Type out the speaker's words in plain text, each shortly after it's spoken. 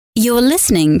You're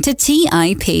listening to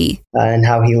TIP. And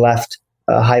how he left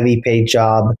a highly paid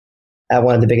job at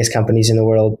one of the biggest companies in the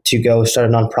world to go start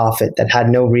a nonprofit that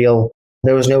had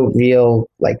there was no real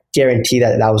guarantee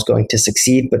that was going to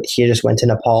succeed. But he just went to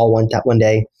Nepal one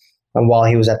day while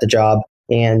he was at the job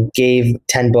and gave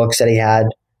 10 books that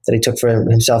he took for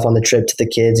himself on the trip to the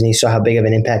kids. And he saw how big of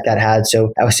an impact that had.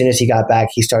 So as soon as he got back,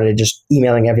 he started just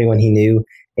emailing everyone he knew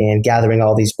and gathering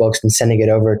all these books and sending it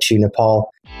over to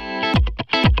Nepal.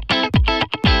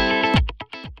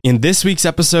 In this week's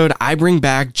episode, I bring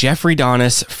back Jeffrey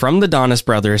Donis from the Donis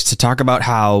brothers to talk about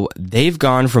how they've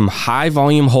gone from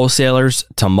high-volume wholesalers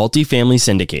to multifamily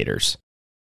syndicators.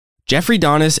 Jeffrey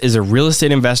Donis is a real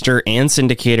estate investor and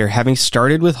syndicator, having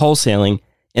started with wholesaling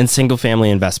and single-family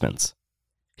investments.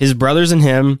 His brothers and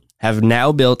him have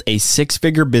now built a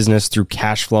six-figure business through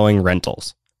cash-flowing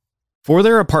rentals. For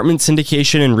their apartment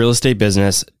syndication and real estate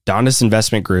business, Donis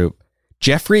Investment Group,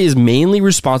 Jeffrey is mainly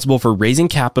responsible for raising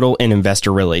capital and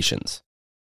investor relations.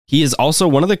 He is also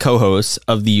one of the co-hosts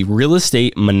of the Real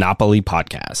Estate Monopoly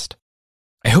podcast.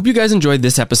 I hope you guys enjoyed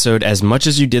this episode as much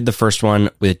as you did the first one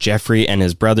with Jeffrey and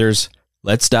his brothers.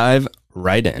 Let's dive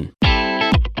right in.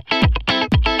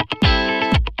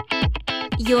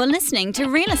 You're listening to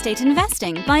Real Estate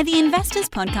Investing by the Investors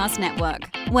Podcast Network,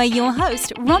 where your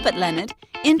host, Robert Leonard,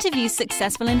 interviews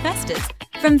successful investors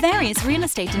from various real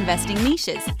estate investing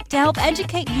niches to help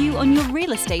educate you on your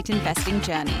real estate investing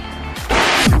journey.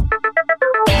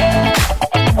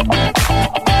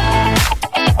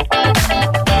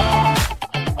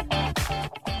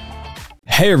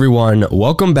 Hey everyone,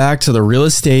 welcome back to the Real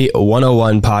Estate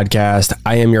 101 podcast.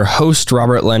 I am your host,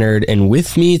 Robert Leonard, and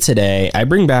with me today, I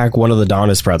bring back one of the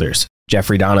Donis brothers,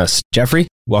 Jeffrey Donis. Jeffrey,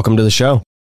 welcome to the show.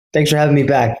 Thanks for having me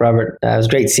back, Robert. It was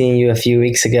great seeing you a few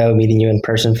weeks ago, meeting you in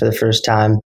person for the first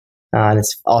time. And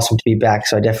it's awesome to be back.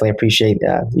 So I definitely appreciate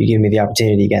you giving me the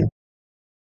opportunity again.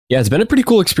 Yeah, it's been a pretty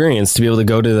cool experience to be able to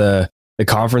go to the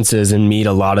conferences and meet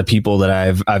a lot of people that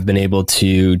I've been able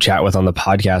to chat with on the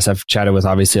podcast. I've chatted with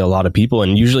obviously a lot of people,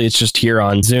 and usually it's just here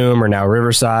on Zoom or now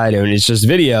Riverside, and it's just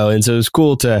video. And so it's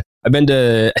cool I've been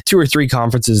to 2 or 3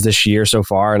 conferences this year so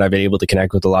far, and I've been able to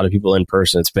connect with a lot of people in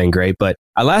person. It's been great. But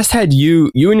I last had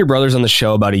you and your brothers on the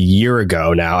show about a year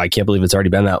ago now. I can't believe it's already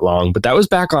been that long, but that was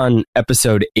back on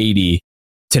episode 80.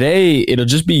 Today, it'll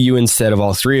just be you instead of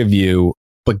all three of you.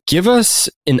 But give us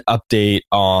an update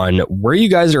on where you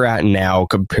guys are at now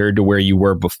compared to where you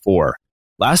were before.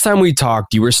 Last time we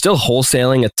talked, you were still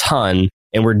wholesaling a ton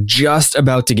and we're just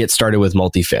about to get started with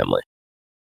multifamily.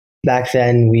 Back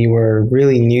then, we were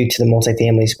really new to the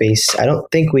multifamily space. I don't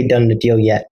think we'd done the deal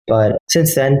yet. But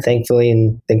since then, thankfully,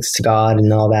 and thanks to God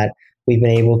and all that, we've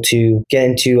been able to get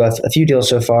into a few deals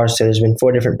so far. So there's been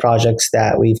 4 different projects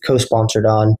that we've co-sponsored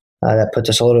on. That puts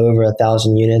us a little over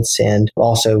 1,000 units, and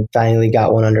also finally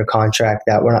got one under contract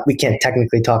that we can't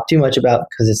technically talk too much about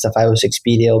because it's a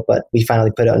 506B deal, but we finally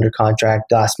put it under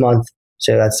contract last month.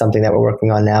 So that's something that we're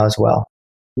working on now as well.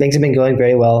 Things have been going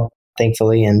very well,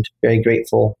 thankfully, and very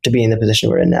grateful to be in the position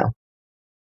we're in now.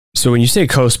 So when you say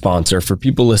co-sponsor, for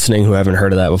people listening who haven't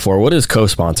heard of that before, what does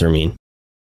co-sponsor mean?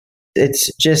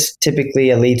 It's just typically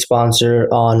a lead sponsor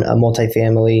on a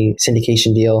multifamily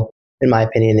syndication deal. In my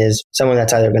opinion, is someone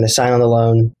that's either going to sign on the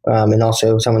loan and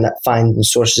also someone that finds and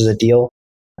sources a deal,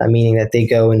 meaning that they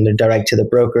go and they're direct to the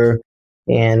broker,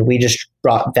 and we just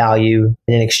brought value,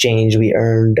 and in exchange, we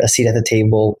earned a seat at the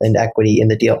table and equity in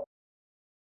the deal.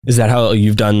 Is that how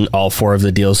you've done all 4 of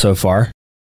the deals so far?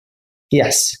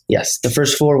 Yes. The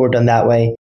first 4 were done that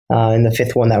way. And the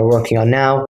 5th one that we're working on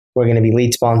now, we're going to be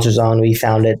lead sponsors on. We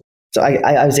found it. So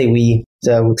I would say we,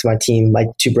 so it's my team, my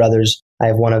 2 brothers. I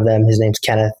have one of them. His name's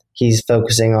Kenneth. He's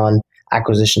focusing on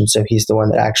acquisition. So he's the one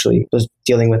that actually was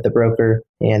dealing with the broker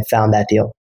and found that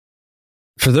deal.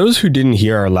 For those who didn't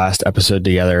hear our last episode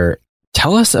together,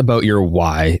 tell us about your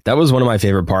why. That was one of my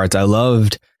favorite parts. I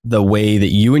loved the way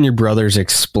that you and your brothers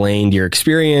explained your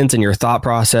experience and your thought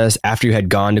process after you had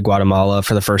gone to Guatemala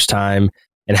for the first time,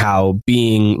 and how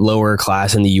being lower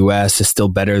class in the US is still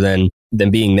better than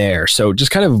being there. So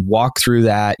just kind of walk through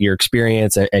that, your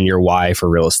experience and your why for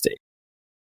real estate.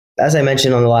 As I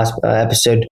mentioned on the last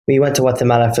episode, we went to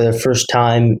Guatemala for the first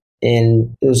time it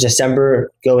was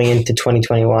December going into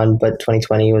 2021, but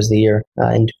 2020 was the year.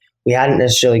 And we hadn't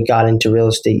necessarily got into real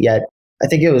estate yet. I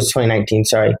think it was 2019,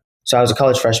 sorry. So I was a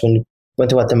college freshman, went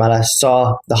to Guatemala,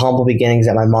 saw the humble beginnings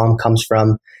that my mom comes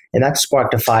from, and that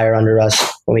sparked a fire under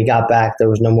us. When we got back, there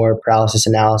was no more paralysis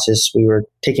analysis. We were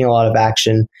taking a lot of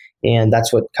action, and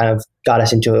that's what kind of got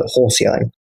us into wholesaling.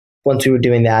 Once we were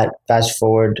doing that, fast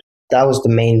forward, that was the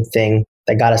main thing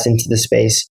that got us into the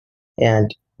space.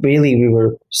 And really we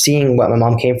were seeing what my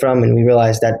mom came from, and we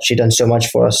realized that she'd done so much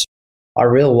for us. Our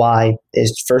real why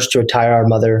is first to retire our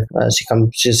mother.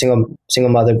 She's a single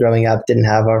mother growing up, didn't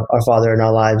have our father in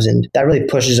our lives. And that really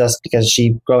pushes us because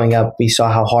growing up, we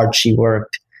saw how hard she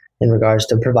worked in regards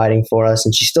to providing for us.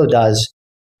 And she still does.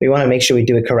 We want to make sure we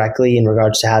do it correctly in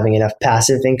regards to having enough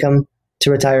passive income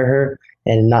to retire her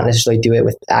and not necessarily do it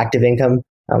with active income.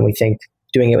 We think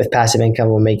doing it with passive income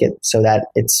will make it so that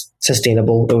it's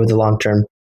sustainable over the long term.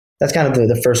 That's kind of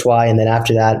the first why. And then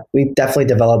after that, we've definitely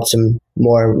developed some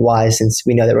more whys since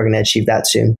we know that we're going to achieve that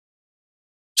soon.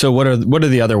 So what are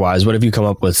the other whys? What have you come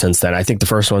up with since then? I think the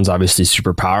first one's obviously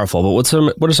super powerful, but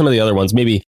what are some of the other ones?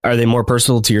 Maybe are they more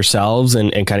personal to yourselves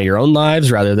and kind of your own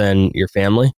lives rather than your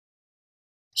family?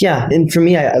 Yeah. And for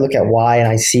me, I look at why and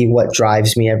I see what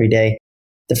drives me every day.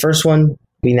 The first one,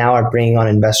 we now are bringing on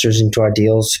investors into our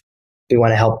deals. We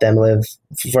want to help them live.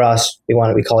 For us, we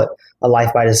call it a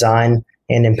life by design,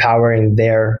 and empowering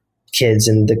their kids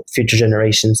and the future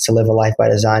generations to live a life by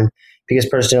design. Because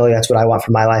personally, that's what I want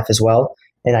for my life as well.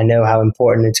 And I know how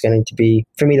important it's going to be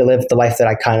for me to live the life that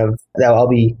I'll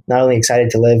be not only excited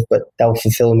to live, but that will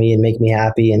fulfill me and make me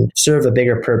happy and serve a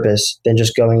bigger purpose than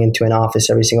just going into an office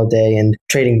every single day and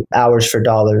trading hours for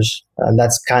dollars.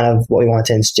 That's kind of what we want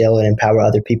to instill and empower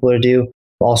other people to do.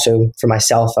 Also, for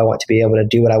myself, I want to be able to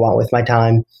do what I want with my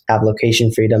time, have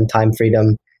location freedom, time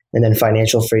freedom, and then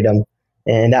financial freedom.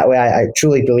 And that way, I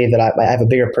truly believe that I have a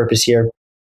bigger purpose here.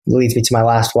 It leads me to my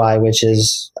last why, which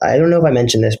is, I don't know if I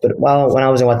mentioned this, but when I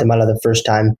was in Guatemala the first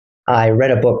time, I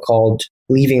read a book called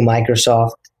Leaving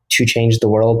Microsoft to Change the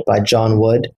World by John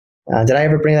Wood. Did I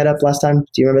ever bring that up last time?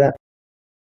 Do you remember that?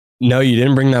 No, you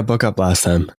didn't bring that book up last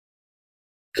time.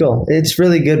 Cool. It's a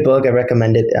really good book. I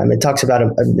recommend it. It talks about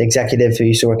an executive who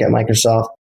used to work at Microsoft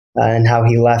and how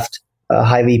he left a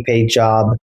highly paid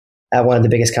job at one of the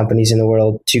biggest companies in the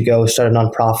world to go start a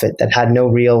nonprofit that had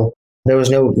there was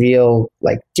no real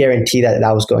guarantee that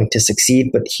was going to succeed.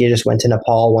 But he just went to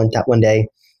Nepal one day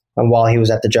while he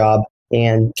was at the job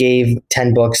and gave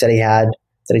 10 books that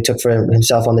he took for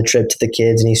himself on the trip to the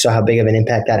kids. And he saw how big of an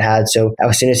impact that had. So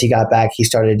as soon as he got back, he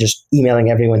started just emailing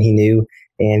everyone he knew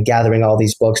and gathering all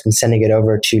these books and sending it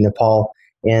over to Nepal.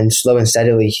 And slow and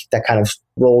steadily, that kind of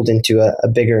rolled into a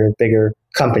bigger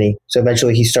company. So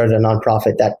eventually he started a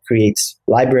nonprofit that creates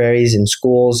libraries and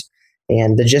schools.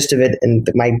 And the gist of it, and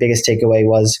my biggest takeaway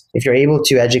was, if you're able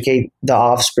to educate the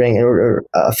offspring or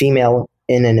a female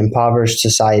in an impoverished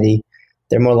society,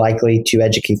 they're more likely to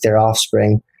educate their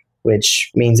offspring,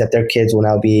 which means that their kids will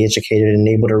now be educated and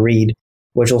able to read,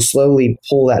 which will slowly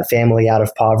pull that family out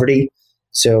of poverty.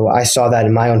 So I saw that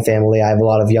in my own family. I have a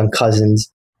lot of young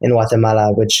cousins in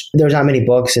Guatemala, which there's not many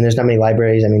books and there's not many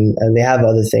libraries. I mean, they have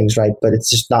other things, right? But it's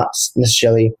just not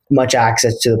necessarily much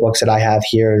access to the books that I have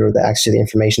here or the access to the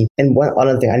information. And one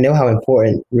other thing, I know how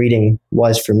important reading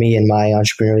was for me in my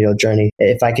entrepreneurial journey.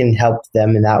 If I can help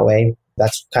them in that way,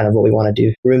 that's kind of what we want to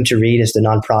do. Room to Read is the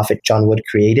nonprofit John Wood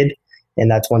created. And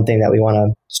that's one thing that we want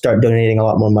to start donating a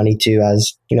lot more money to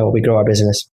as, we grow our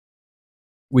business.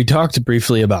 We talked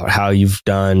briefly about how you've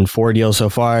done 4 deals so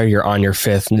far. You're on your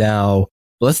 5th now.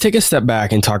 Let's take a step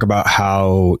back and talk about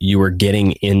how you were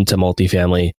getting into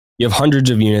multifamily. You have hundreds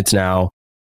of units now,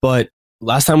 but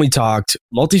last time we talked,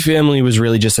 multifamily was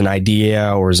really just an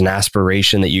idea or was an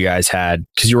aspiration that you guys had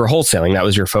because you were wholesaling. That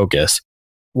was your focus.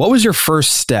 What was your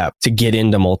first step to get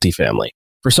into multifamily?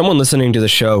 For someone listening to the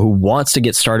show who wants to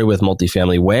get started with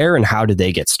multifamily, where and how did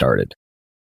they get started?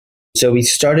 So we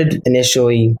started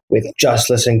initially with just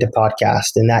listening to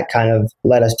podcasts, and that kind of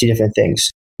led us to different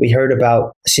things. We heard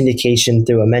about syndication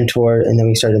through a mentor, and then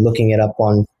we started looking it up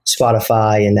on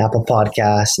Spotify and Apple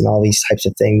Podcasts and all these types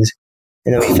of things.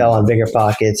 And then we fell on Bigger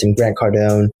Pockets and Grant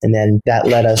Cardone. And then that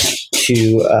led us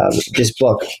to this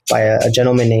book by a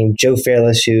gentleman named Joe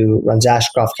Fairless, who runs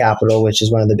Ashcroft Capital, which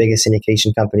is one of the biggest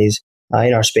syndication companies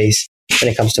in our space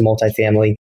when it comes to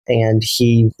multifamily. And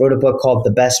he wrote a book called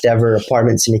The Best Ever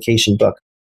Apartment Syndication Book.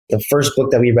 The first book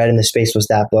that we read in the space was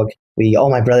that book. All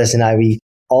my brothers and I, we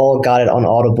all got it on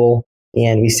Audible,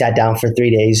 and we sat down for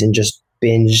 3 days and just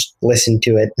listened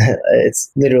to it. It's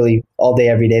literally all day,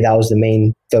 every day. That was the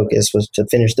main focus, was to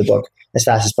finish the book as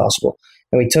fast as possible.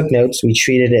 And we took notes. We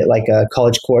treated it like a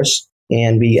college course,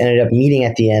 and we ended up meeting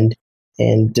at the end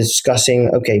and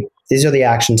discussing, okay, these are the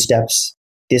action steps.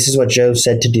 This is what Joe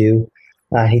said to do.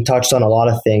 He touched on a lot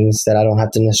of things that I don't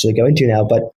have to necessarily go into now,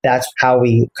 but that's how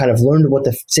we kind of learned what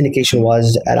the syndication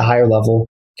was at a higher level,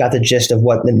 got the gist of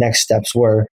what the next steps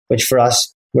were, which for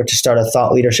us were to start a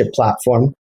thought leadership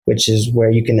platform, which is where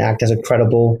you can act as a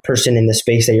credible person in the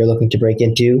space that you're looking to break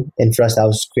into. And for us, that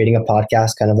was creating a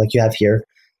podcast, kind of like you have here.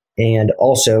 and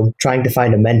also trying to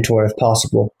find a mentor if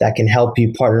possible that can help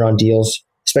you partner on deals,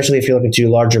 especially if you're looking to do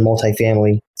larger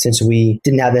multifamily, since we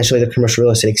didn't have necessarily the commercial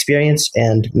real estate experience,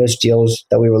 and most deals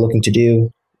that we were looking to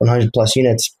do, 100 plus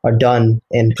units, are done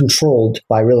and controlled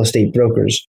by real estate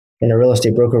brokers. And a real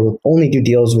estate broker will only do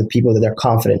deals with people that they're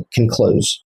confident can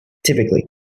close, typically.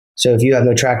 So if you have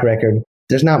no track record,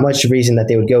 there's not much reason that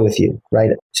they would go with you, right?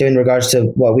 So in regards to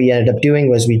what we ended up doing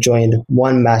was we joined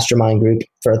one mastermind group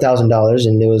for $1,000,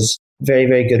 and it was a very,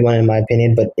 very good one in my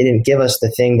opinion, but it didn't give us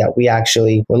the thing that we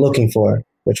actually were looking for,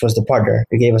 which was the partner.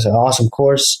 It gave us an awesome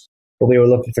course, but we were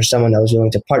looking for someone that was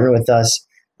willing to partner with us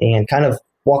and kind of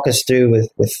walk us through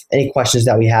with any questions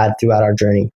that we had throughout our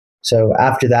journey. So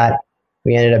after that,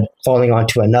 we ended up falling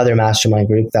onto another mastermind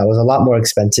group that was a lot more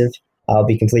expensive. I'll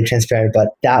be completely transparent, but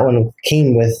that one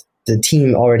came with the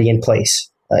team already in place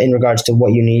in regards to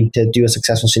what you need to do a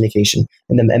successful syndication.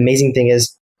 And the amazing thing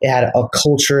is it had a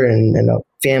culture and a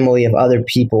family of other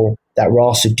people that were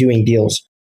also doing deals.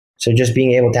 So just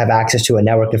being able to have access to a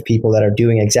network of people that are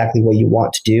doing exactly what you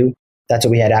want to do, that's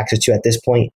what we had access to at this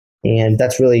point. And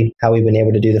that's really how we've been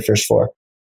able to do the first 4.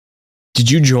 Did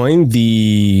you join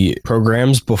the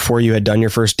programs before you had done your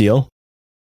first deal?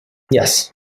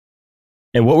 Yes.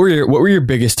 And what were your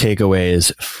biggest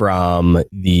takeaways from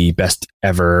the best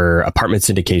ever apartment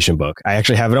syndication book? I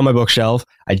actually have it on my bookshelf.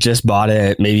 I just bought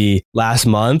it maybe last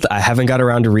month. I haven't got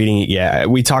around to reading it yet.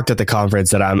 We talked at the conference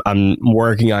that I'm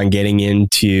working on getting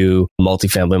into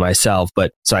multifamily myself,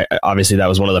 but so obviously that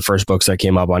was one of the first books that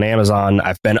came up on Amazon.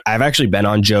 I've actually been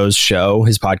on Joe's show,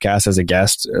 his podcast, as a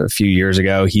guest a few years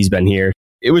ago. He's been here.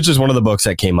 It was just one of the books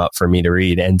that came up for me to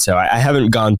read. And so I haven't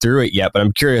gone through it yet, but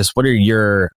I'm curious, what are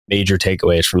your major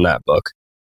takeaways from that book?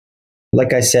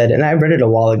 Like I said, and I read it a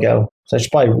while ago, so I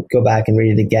should probably go back and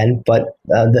read it again, but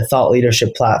the thought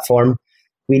leadership platform,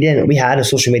 we had a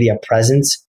social media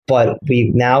presence, but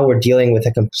we're dealing with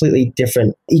a completely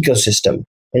different ecosystem.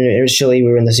 And initially we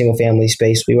were in the single family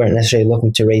space. We weren't necessarily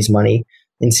looking to raise money.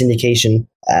 In syndication,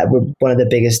 one of the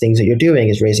biggest things that you're doing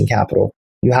is raising capital.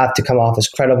 You have to come off as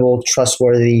credible,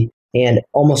 trustworthy, and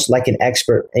almost like an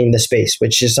expert in the space,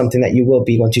 which is something that you will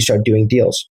be once you start doing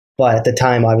deals. But at the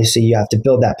time, obviously, you have to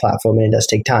build that platform, and it does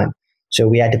take time. So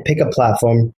we had to pick a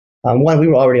platform. One, we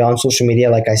were already on social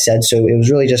media, like I said, so it was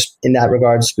really just in that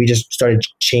regards, we just started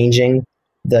changing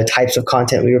the types of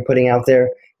content we were putting out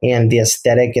there and the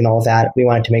aesthetic and all that. We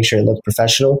wanted to make sure it looked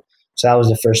professional. So that was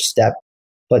the first step.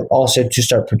 But also to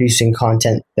start producing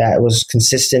content that was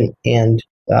consistent, and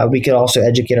we could also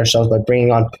educate ourselves by bringing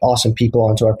on awesome people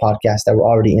onto our podcast that were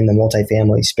already in the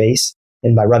multifamily space.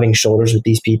 And by rubbing shoulders with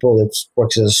these people, it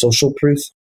works as a social proof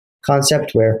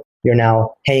concept where you're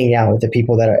now hanging out with the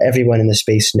people that everyone in the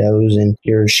space knows, and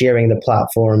you're sharing the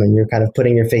platform, and you're kind of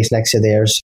putting your face next to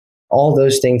theirs. All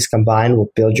those things combined will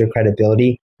build your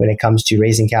credibility when it comes to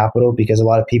raising capital, because a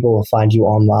lot of people will find you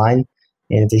online.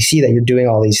 And if they see that you're doing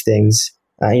all these things,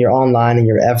 you're online and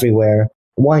you're everywhere,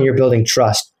 one, you're building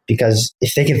trust. Because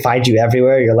if they can find you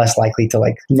everywhere, you're less likely to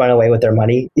run away with their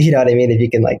money. You know what I mean? If you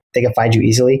can they can find you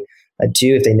easily. 2,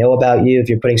 if they know about you, if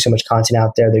you're putting so much content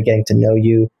out there, they're getting to know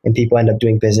you, and people end up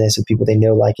doing business with people they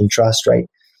know, like, and trust, right?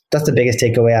 That's the biggest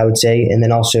takeaway, I would say. And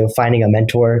then also finding a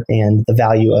mentor and the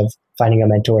value of finding a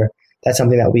mentor. That's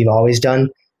something that we've always done.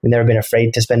 We've never been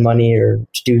afraid to spend money or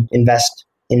to invest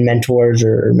in mentors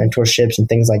or mentorships and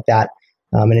things like that.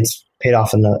 And it's paid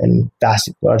off in a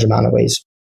large amount of ways.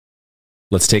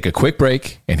 Let's take a quick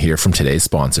break and hear from today's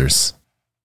sponsors.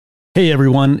 Hey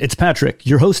everyone, it's Patrick,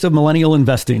 your host of Millennial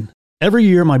Investing. Every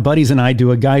year, my buddies and I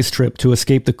do a guy's trip to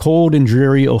escape the cold and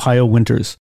dreary Ohio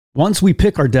winters. Once we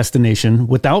pick our destination,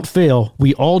 without fail,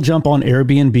 we all jump on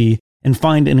Airbnb and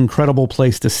find an incredible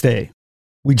place to stay.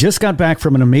 We just got back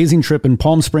from an amazing trip in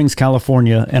Palm Springs,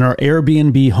 California, and our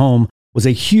Airbnb home was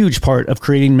a huge part of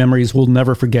creating memories we'll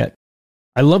never forget.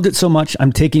 I loved it so much,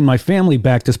 I'm taking my family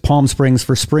back to Palm Springs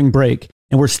for spring break,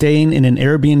 and we're staying in an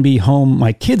Airbnb home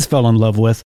my kids fell in love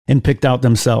with and picked out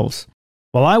themselves.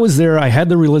 While I was there, I had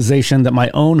the realization that my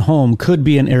own home could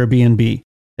be an Airbnb.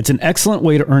 It's an excellent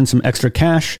way to earn some extra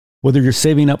cash, whether you're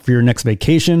saving up for your next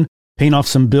vacation, paying off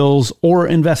some bills, or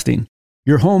investing.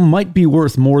 Your home might be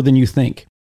worth more than you think.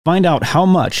 Find out how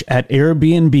much at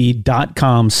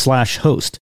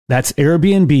airbnb.com/host. That's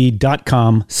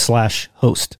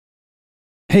airbnb.com/host.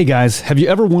 Hey guys, have you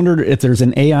ever wondered if there's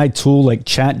an AI tool like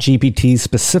ChatGPT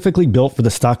specifically built for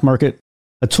the stock market?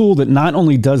 A tool that not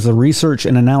only does the research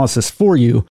and analysis for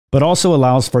you, but also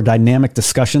allows for dynamic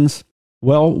discussions?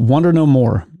 Well, wonder no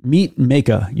more. Meet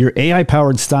Meka, your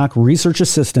AI-powered stock research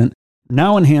assistant,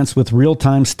 now enhanced with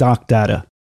real-time stock data.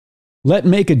 Let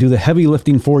Meka do the heavy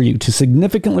lifting for you to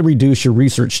significantly reduce your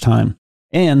research time.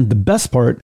 And the best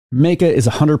part, Meka is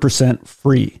 100%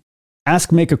 free.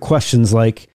 Ask Meka questions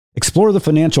like, explore the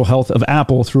financial health of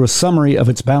Apple through a summary of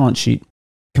its balance sheet.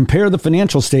 Compare the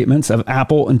financial statements of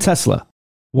Apple and Tesla.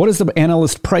 What is the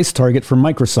analyst price target for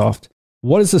Microsoft?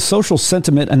 What is the social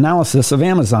sentiment analysis of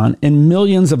Amazon? And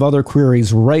millions of other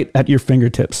queries right at your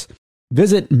fingertips.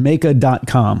 Visit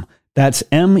Meka.com. That's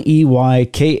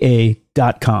MEYKA.com.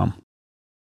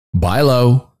 Buy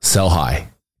low, sell high.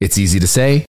 It's easy to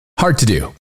say, hard to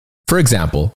do. For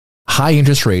example, high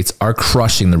interest rates are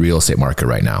crushing the real estate market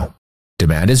right now.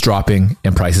 Demand is dropping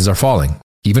and prices are falling,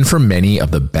 even for many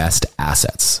of the best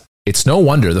assets. It's no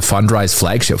wonder the Fundrise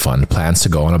flagship fund plans to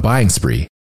go on a buying spree,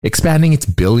 expanding its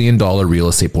billion-dollar real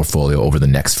estate portfolio over the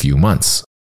next few months.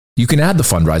 You can add the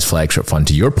Fundrise flagship fund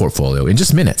to your portfolio in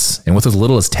just minutes and with as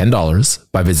little as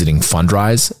 $10 by visiting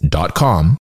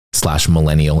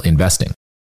fundrise.com/millennial investing.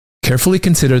 Carefully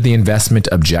consider the investment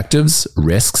objectives,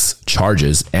 risks,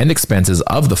 charges, and expenses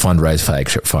of the Fundrise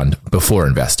flagship fund before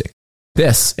investing.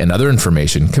 This and other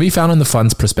information can be found in the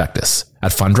fund's prospectus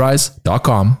at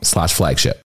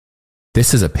fundrise.com/flagship.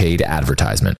 This is a paid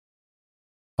advertisement.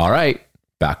 All right,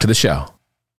 back to the show.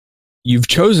 You've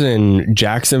chosen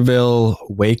Jacksonville,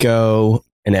 Waco,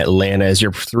 and Atlanta as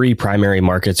your three primary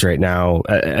markets right now,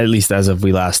 at least as of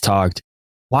we last talked.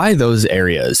 Why those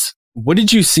areas? What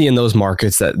did you see in those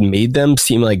markets that made them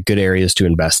seem like good areas to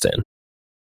invest in?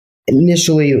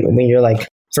 Initially, when you're like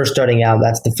first starting out,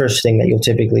 that's the first thing that you'll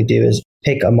typically do is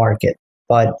pick a market.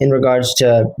 But in regards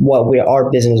to what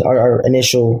our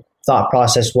initial thought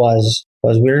process was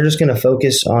we're just going to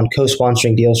focus on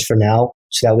co-sponsoring deals for now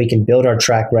so that we can build our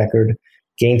track record,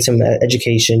 gain some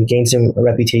education, gain some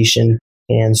reputation,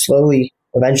 and slowly,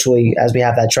 eventually, as we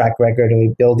have that track record and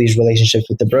we build these relationships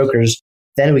with the brokers,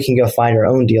 then we can go find our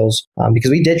own deals.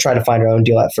 Because we did try to find our own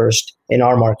deal at first in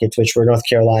our markets, which were North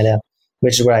Carolina,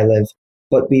 which is where I live,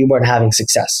 but we weren't having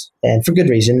success. And for good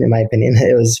reason, in my opinion.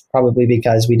 It was probably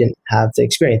because we didn't have the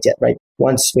experience yet, right?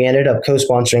 Once we ended up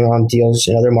co-sponsoring on deals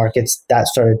in other markets, that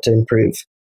started to improve.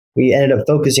 We ended up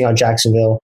focusing on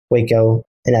Jacksonville, Waco,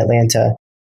 and Atlanta.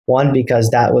 One, because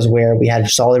that was where we had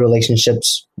solid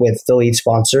relationships with the lead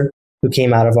sponsor who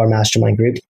came out of our mastermind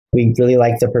group. We really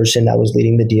liked the person that was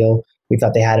leading the deal. We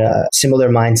thought they had a similar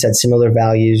mindset, similar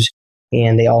values,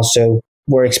 and they also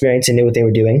were experienced and knew what they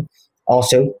were doing.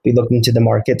 Also, we looked into the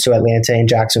market. So Atlanta and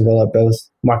Jacksonville are both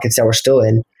markets that we're still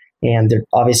in. And they're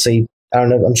obviously, I don't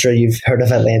know, I'm sure you've heard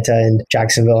of Atlanta and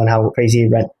Jacksonville and how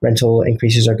crazy rental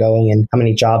increases are going and how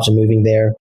many jobs are moving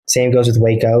there. Same goes with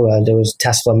Waco. There was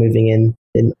Tesla moving in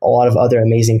and a lot of other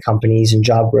amazing companies and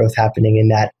job growth happening in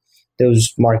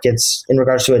those markets. In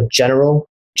regards to a general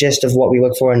gist of what we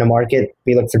look for in the market,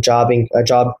 we look for jobs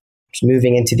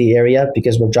moving into the area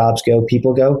because where jobs go,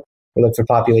 people go. We look for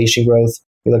population growth.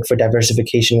 We look for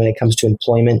diversification when it comes to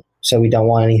employment. So we don't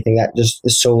want anything that just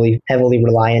is solely heavily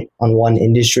reliant on one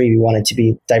industry. We want it to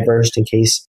be diverse in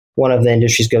case one of the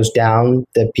industries goes down,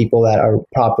 the people that are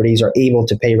properties are able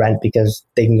to pay rent because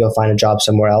they can go find a job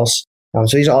somewhere else.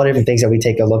 So these are all different things that we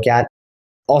take a look at.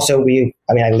 Also,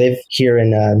 I live here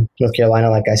in North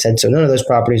Carolina, like I said, so none of those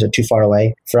properties are too far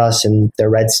away for us, and they're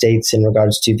red states in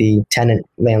regards to the tenant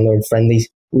landlord friendly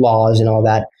laws and all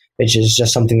that, which is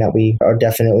just something that we are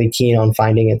definitely keen on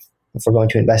finding if we're going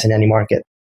to invest in any market.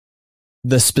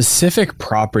 The specific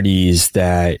properties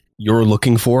that you're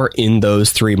looking for in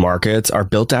those three markets are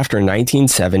built after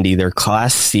 1970. They're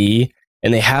Class C,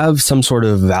 and they have some sort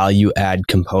of value add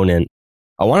component.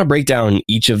 I want to break down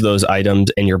each of those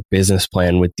items and your business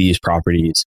plan with these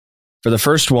properties. For the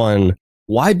first one,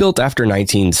 why built after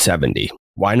 1970?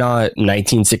 Why not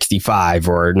 1965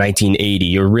 or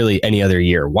 1980 or really any other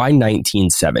year? Why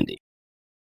 1970?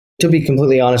 To be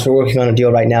completely honest, we're working on a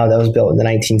deal right now that was built in the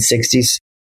 1960s.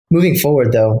 Moving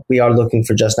forward, though, we are looking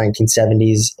for just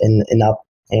 1970s and up.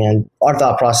 And our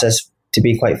thought process, to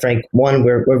be quite frank, one,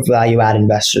 we're value-add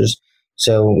investors.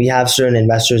 So we have certain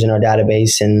investors in our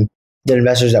database, and the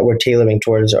investors that we're tailoring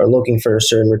towards are looking for a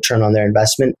certain return on their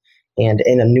investment. And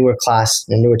in a newer class,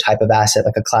 a newer type of asset,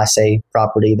 like a Class A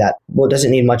property that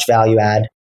doesn't need much value add,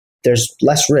 there's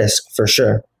less risk for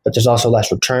sure, but there's also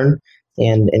less return.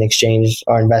 And in exchange,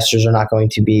 our investors are not going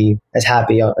to be as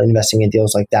happy investing in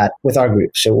deals like that with our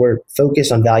group. So we're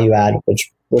focused on value add,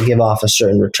 which will give off a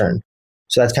certain return.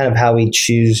 So that's kind of how we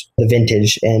choose the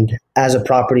vintage. And as a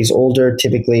property is older,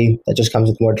 typically that just comes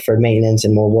with more deferred maintenance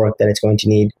and more work that it's going to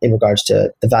need in regards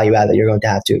to the value add that you're going to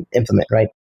have to implement, right?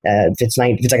 If it's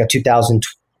like a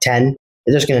 2010,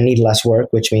 they're just going to need less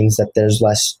work, which means that there's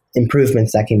less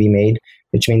improvements that can be made,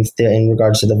 which means that in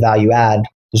regards to the value add,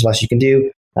 there's less you can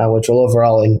do, which will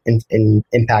overall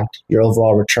impact your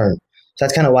overall return. So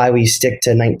that's kind of why we stick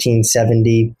to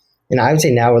 1970 And I would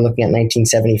say now we're looking at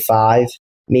 1975,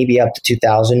 maybe up to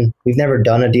 2000. We've never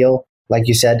done a deal, like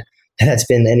you said, that's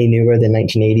been any newer than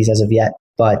 1980s as of yet.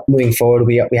 But moving forward,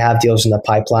 we have deals in the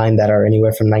pipeline that are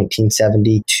anywhere from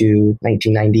 1970 to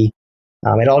 1990.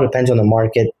 It all depends on the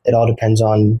market. It all depends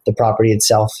on the property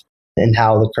itself and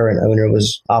how the current owner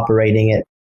was operating it.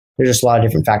 There's just a lot of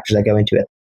different factors that go into it.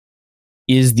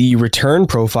 Is the return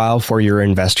profile for your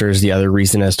investors the other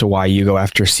reason as to why you go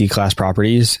after C-class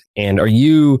properties? And would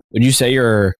you say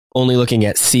you're only looking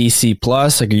at C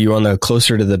plus? Like, are you on the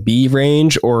closer to the B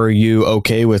range, or are you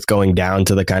okay with going down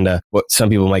to the kind of what some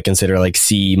people might consider like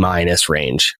C minus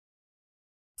range?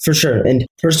 For sure. And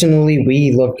personally,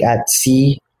 we look at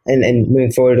C, and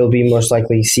moving forward, it'll be most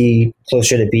likely C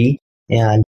closer to B.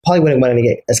 And probably wouldn't want to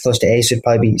get as close to A, so it'd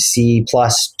probably be C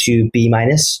plus to B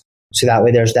minus. So that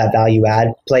way there's that value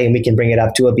add play, and we can bring it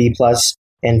up to a B plus.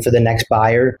 And for the next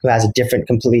buyer who has a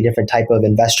completely different type of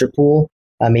investor pool,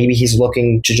 maybe he's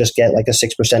looking to just get like a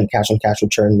 6% cash on cash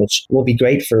return, which will be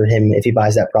great for him if he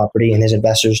buys that property. And his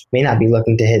investors may not be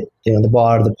looking to hit, the ball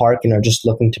out of the park and are just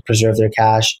looking to preserve their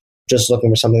cash, just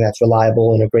looking for something that's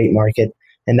reliable in a great market.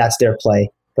 And that's their play.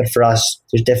 But for us,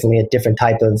 there's definitely a different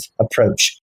type of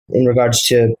approach. In regards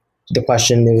to the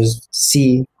question, it was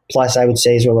C plus, I would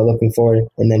say, is what we're looking for,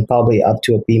 and then probably up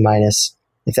to a B minus,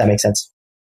 if that makes sense.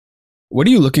 What are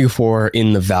you looking for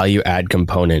in the value add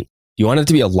component? Do you want it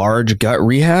to be a large gut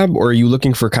rehab, or are you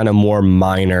looking for kind of more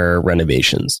minor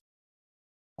renovations?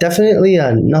 Definitely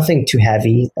nothing too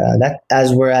heavy. That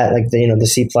as we're at like the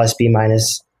C plus, B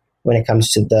minus when it comes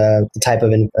to the type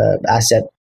of asset.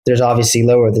 There's obviously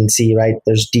lower than C, right?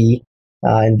 There's D.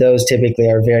 And those typically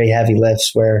are very heavy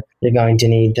lifts where you're going to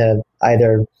need to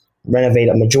either renovate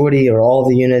a majority or all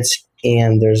the units,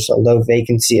 and there's a low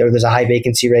vacancy or there's a high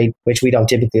vacancy rate, which we don't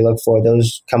typically look for.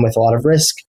 Those come with a lot of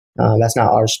risk. That's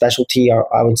not our specialty.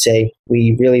 I would say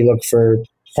we really look for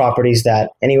properties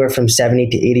that anywhere from 70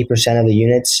 to 80% of the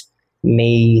units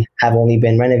may have only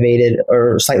been renovated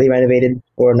or slightly renovated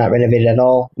or not renovated at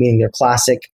all, meaning they're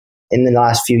classic in the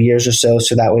last few years or so.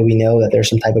 So that way we know that there's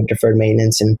some type of deferred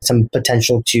maintenance and some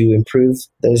potential to improve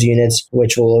those units,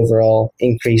 which will overall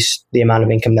increase the amount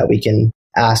of income that we can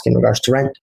ask in regards to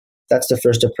rent. That's the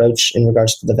first approach in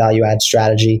regards to the value add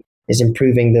strategy, is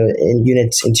improving the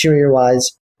units interior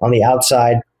wise. On the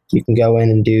outside, you can go in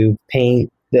and do paint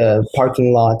the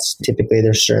parking lots. Typically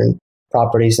there's certain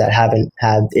properties that haven't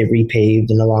had it repaved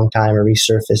in a long time or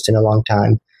resurfaced in a long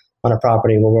time. On a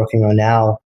property we're working on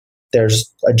now,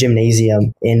 there's a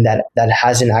gymnasium in that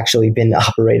hasn't actually been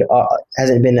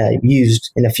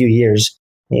used in a few years.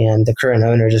 And the current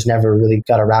owner just never really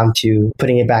got around to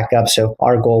putting it back up. So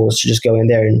our goal was to just go in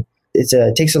there, and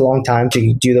it takes a long time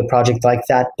to do the project like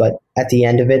that. But at the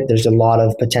end of it, there's a lot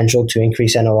of potential to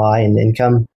increase NOI and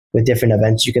income with different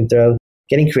events you can throw.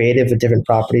 Getting creative with different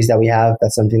properties that we have,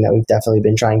 that's something that we've definitely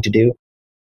been trying to do.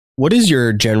 What is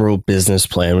your general business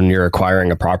plan when you're acquiring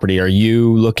a property? Are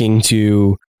you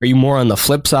more on the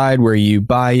flip side where you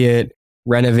buy it,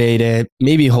 renovate it,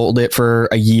 maybe hold it for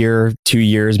a year, 2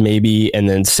 years maybe, and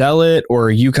then sell it? Or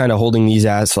are you kind of holding these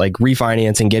assets, like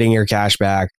refinancing, getting your cash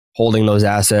back, holding those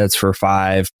assets for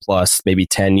 5 plus maybe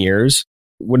 10 years?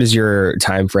 What is your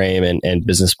time frame and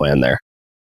business plan there?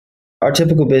 Our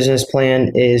typical business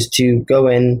plan is to go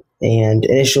in, and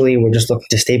initially we're just looking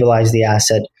to stabilize the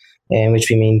asset, in which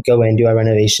we mean go in, do our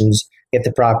renovations, get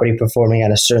the property performing at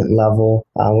a certain level.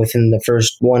 Within the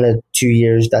first 1 to 2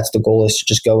 years, that's the goal, is to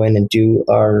just go in and do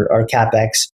our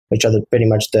CapEx, which are pretty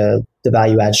much the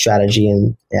value add strategy,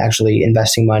 and actually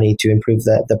investing money to improve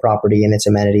the property and its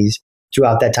amenities.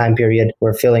 Throughout that time period,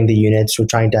 we're filling the units. We're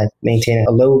trying to maintain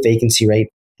a low vacancy rate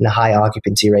and a high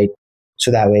occupancy rate. So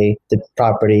that way the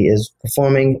property is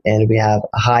performing and we have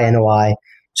a high NOI.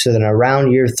 So then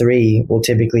around year 3, we'll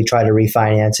typically try to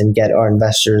refinance and get our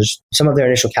investors some of their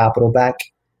initial capital back.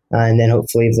 And then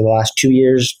hopefully for the last 2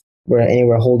 years,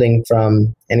 we're holding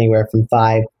from anywhere from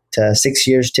 5 to 6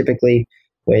 years typically,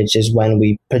 which is when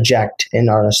we project in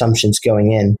our assumptions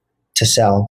going in to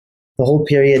sell. The whole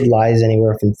period lies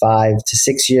anywhere from 5 to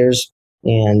 6 years.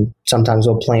 And sometimes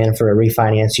we'll plan for a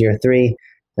refinance year 3.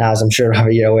 Now, as I'm sure,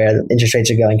 Robert, you're aware, interest rates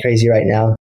are going crazy right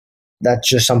now. That's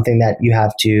just something that you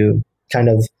have to kind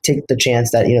of take the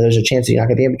chance that, there's a chance that you're not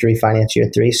going to be able to refinance year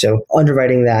 3. So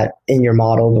underwriting that in your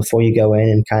model before you go in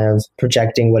and kind of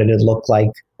projecting what it would look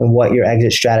like and what your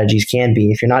exit strategies can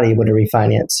be if you're not able to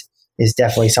refinance is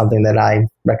definitely something that I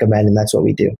recommend, and that's what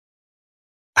we do.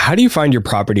 How do you find your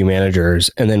property managers?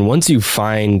 And then once you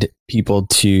find people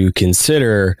to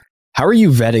consider, how are you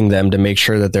vetting them to make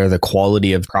sure that they're the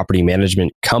quality of property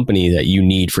management company that you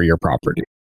need for your property?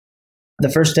 The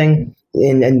first thing,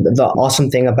 and the awesome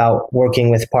thing about working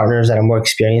with partners that are more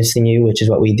experienced than you, which is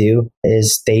what we do,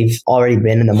 is they've already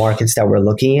been in the markets that we're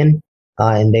looking in.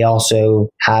 And they also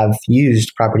have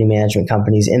used property management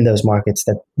companies in those markets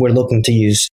that we're looking to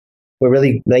use.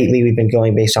 Lately, we've been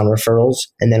going based on referrals,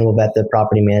 and then we'll vet the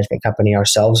property management company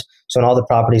ourselves. So in all the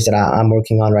properties that I'm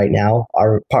working on right now,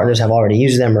 our partners have already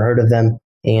used them or heard of them.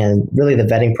 And really the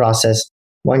vetting process,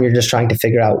 one, you're just trying to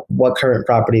figure out what current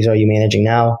properties are you managing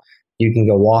now. You can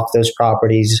go walk those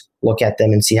properties, look at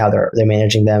them and see how they're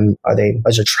managing them.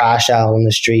 Is there trash out on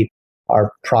the street?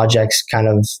 Are projects kind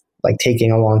of like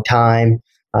taking a long time?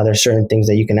 There's certain things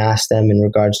that you can ask them in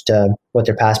regards to what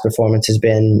their past performance has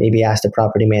been. Maybe ask the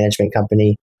property management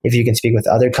company if you can speak with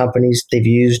other companies they've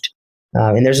used.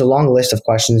 And there's a long list of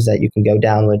questions that you can go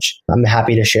down, which I'm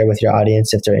happy to share with your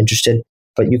audience if they're interested.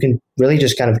 But you can really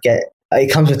just kind of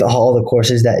it comes with all the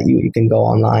courses that you can go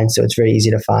online. So it's very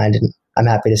easy to find, and I'm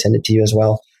happy to send it to you as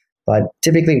well. But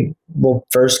typically we'll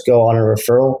first go on a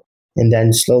referral and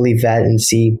then slowly vet and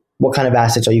see what kind of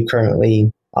assets are you currently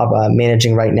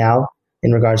managing right now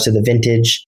in regards to the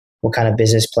vintage, what kind of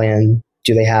business plan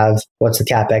do they have, what's the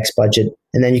CapEx budget,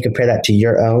 and then you compare that to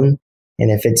your own.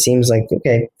 And if it seems like,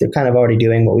 okay, they're kind of already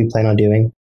doing what we plan on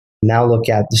doing, now look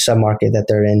at the submarket that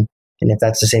they're in. And if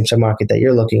that's the same submarket that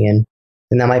you're looking in,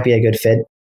 then that might be a good fit.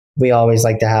 We always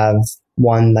like to have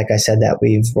one, like I said, that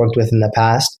we've worked with in the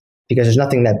past, because there's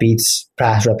nothing that beats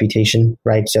past reputation,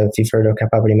 right? So if you've heard a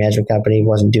property management company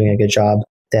wasn't doing a good job,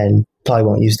 then probably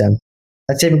won't use them.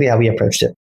 That's typically how we approached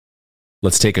it.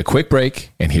 Let's take a quick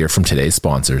break and hear from today's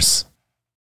sponsors.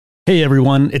 Hey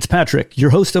everyone, it's Patrick,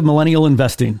 your host of Millennial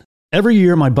Investing. Every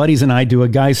year, my buddies and I do a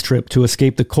guy's trip to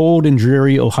escape the cold and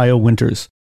dreary Ohio winters.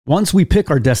 Once we pick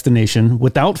our destination,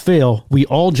 without fail, we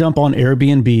all jump on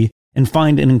Airbnb and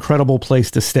find an incredible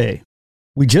place to stay.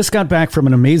 We just got back from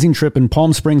an amazing trip in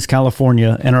Palm Springs,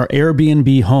 California, and our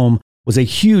Airbnb home was a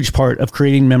huge part of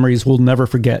creating memories we'll never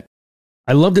forget.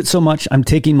 I loved it so much, I'm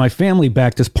taking my family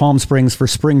back to Palm Springs for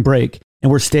spring break,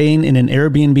 and we're staying in an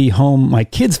Airbnb home my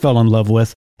kids fell in love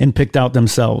with and picked out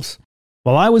themselves.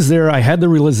 While I was there, I had the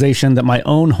realization that my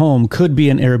own home could be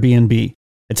an Airbnb.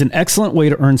 It's an excellent way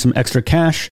to earn some extra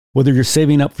cash, whether you're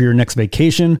saving up for your next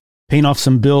vacation, paying off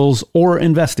some bills, or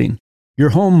investing. Your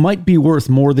home might be worth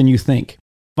more than you think.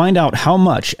 Find out how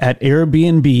much at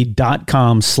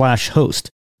airbnb.com/host.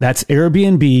 That's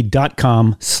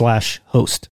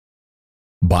airbnb.com/host.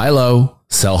 Buy low,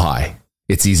 sell high.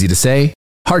 It's easy to say,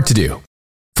 hard to do.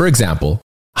 For example,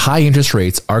 high interest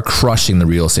rates are crushing the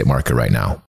real estate market right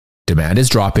now. Demand is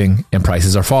dropping and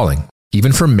prices are falling,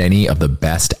 even for many of the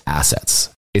best assets.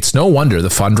 It's no wonder the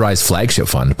Fundrise flagship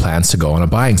fund plans to go on a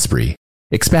buying spree,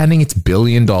 expanding its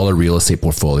billion-dollar real estate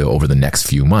portfolio over the next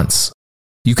few months.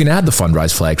 You can add the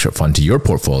Fundrise flagship fund to your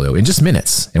portfolio in just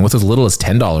minutes and with as little as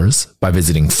 $10 by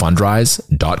visiting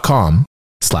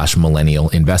fundrise.com/millennial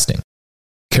investing.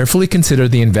 Carefully consider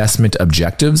the investment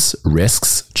objectives,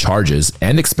 risks, charges,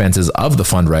 and expenses of the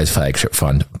Fundrise flagship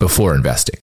fund before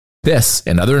investing. This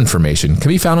and other information can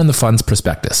be found in the fund's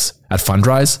prospectus at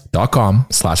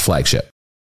fundrise.com/flagship.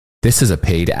 This is a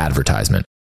paid advertisement.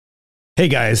 Hey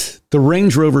guys, the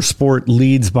Range Rover Sport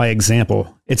leads by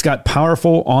example. It's got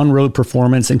powerful on-road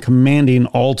performance and commanding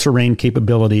all-terrain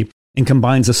capability, and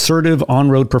combines assertive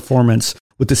on-road performance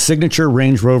with the signature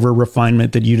Range Rover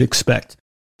refinement that you'd expect.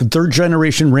 The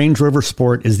third-generation Range Rover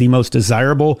Sport is the most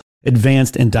desirable,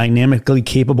 advanced, and dynamically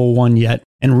capable one yet,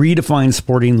 and redefines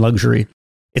sporting luxury.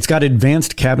 It's got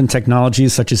advanced cabin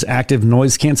technologies such as active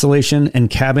noise cancellation and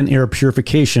cabin air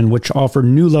purification, which offer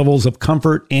new levels of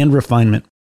comfort and refinement.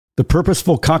 The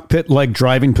purposeful cockpit-like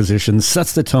driving position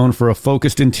sets the tone for a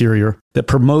focused interior that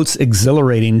promotes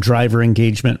exhilarating driver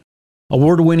engagement.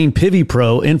 Award-winning Pivi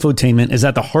Pro infotainment is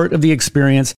at the heart of the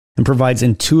experience and provides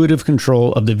intuitive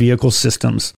control of the vehicle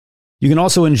systems. You can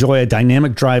also enjoy a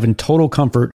dynamic drive in total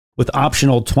comfort with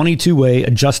optional 22-way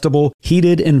adjustable,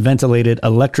 heated and ventilated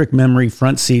electric memory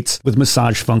front seats with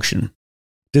massage function.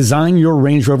 Design your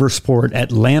Range Rover Sport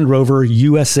at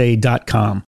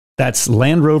LandRoverUSA.com. That's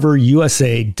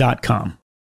LandRoverUSA.com.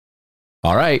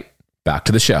 All right, back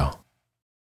to the show.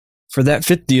 For that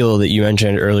fifth deal that you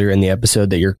mentioned earlier in the episode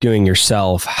that you're doing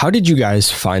yourself, how did you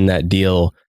guys find that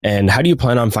deal? And how do you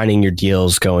plan on finding your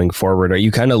deals going forward? Are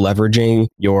you kind of leveraging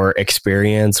your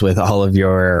experience with all of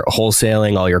your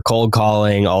wholesaling, all your cold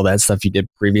calling, all that stuff you did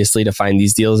previously to find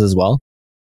these deals as well?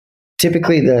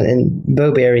 Typically,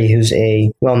 Bo Berry, who's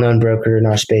a well-known broker in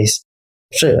our space,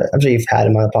 I'm sure you've had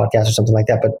him on a podcast or something like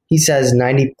that, but he says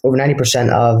over 90%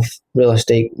 of real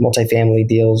estate multifamily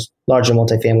deals, larger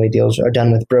multifamily deals, are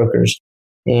done with brokers.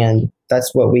 And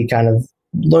that's what we kind of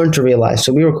learned to realize.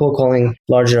 So we were cold calling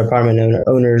larger apartment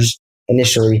owners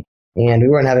initially, and we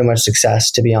weren't having much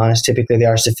success, to be honest. Typically, they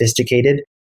are sophisticated,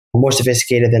 more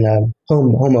sophisticated than a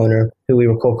homeowner who we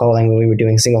were cold calling when we were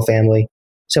doing single family.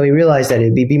 So we realized that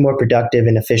it'd be more productive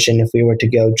and efficient if we were to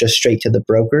go just straight to the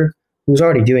broker who's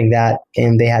already doing that,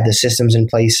 and they had the systems in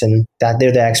place and that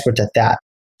they're the experts at that.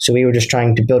 So we were just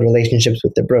trying to build relationships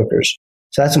with the brokers.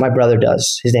 So that's what my brother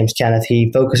does. His name's Kenneth.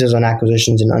 He focuses on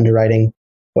acquisitions and underwriting.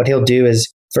 What he'll do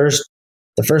is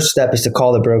the first step is to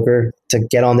call the broker to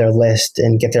get on their list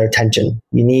and get their attention.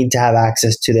 You need to have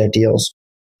access to their deals,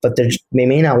 but they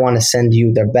may not want to send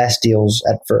you their best deals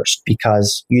at first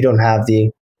because you don't have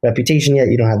the reputation yet.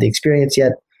 You don't have the experience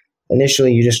yet.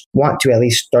 Initially, you just want to at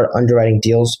least start underwriting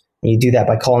deals, and you do that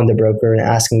by calling the broker and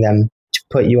asking them to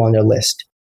put you on their list.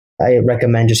 I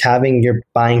recommend just having your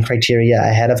buying criteria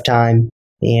ahead of time,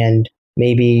 and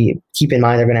maybe keep in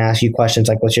mind they're going to ask you questions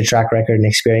like what's your track record and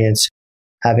experience,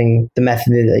 having the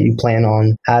method that you plan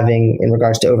on having in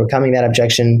regards to overcoming that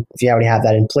objection. If you already have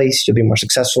that in place, you'll be more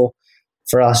successful.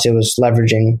 For us, it was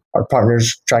leveraging our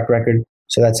partner's track record.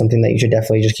 So that's something that you should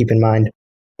definitely just keep in mind.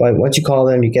 But once you call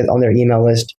them, you get on their email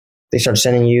list, they start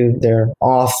sending you their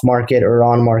off-market or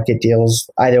on-market deals.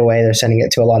 Either way, they're sending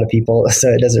it to a lot of people, so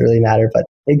it doesn't really matter. But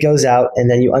it goes out, and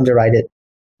then you underwrite it.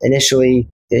 Initially,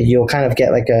 you'll kind of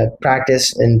get like a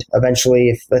practice, and eventually,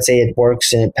 if let's say it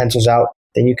works and it pencils out,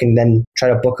 then you can then try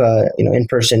to book a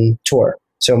in-person tour.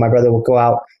 So my brother will go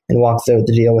out and walk through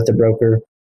the deal with the broker,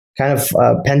 kind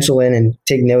of pencil in and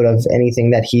take note of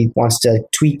anything that he wants to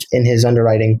tweak in his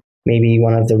underwriting. Maybe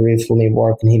one of the roofs will need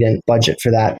work and he didn't budget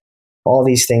for that. All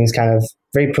these things kind of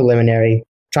very preliminary,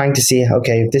 trying to see,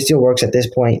 okay, if this deal works at this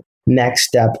point, next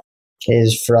step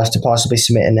is for us to possibly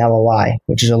submit an LOI,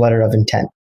 which is a letter of intent.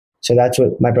 So that's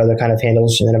what my brother kind of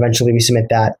handles. And then eventually we submit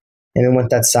that. And then once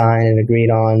that's signed and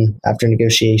agreed on after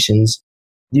negotiations,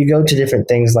 you go to different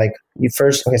things like I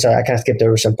kind of skipped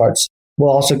over some parts.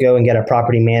 We'll also go and get a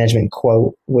property management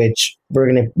quote, which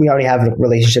we already have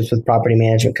relationships with property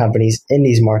management companies in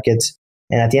these markets.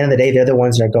 And at the end of the day, they're the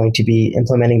ones that are going to be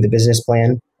implementing the business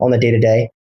plan on the day-to-day,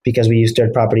 because we use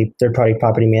third-party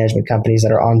property management companies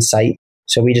that are on site.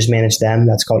 So we just manage them.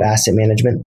 That's called asset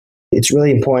management. It's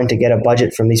really important to get a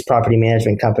budget from these property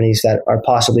management companies that are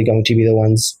possibly going to be the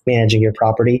ones managing your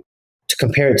property to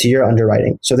compare it to your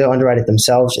underwriting. So they'll underwrite it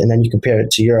themselves, and then you compare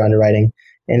it to your underwriting.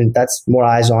 And that's more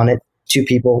eyes on it, 2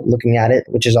 people looking at it,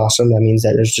 which is awesome. That means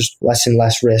that there's just less and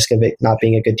less risk of it not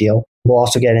being a good deal. We'll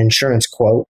also get an insurance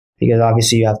quote, because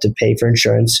obviously you have to pay for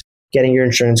insurance. Getting your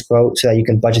insurance quote so that you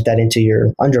can budget that into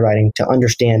your underwriting to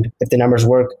understand if the numbers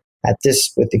work at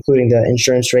this, with including the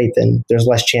insurance rate, then there's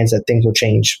less chance that things will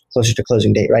change closer to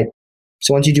closing date, right?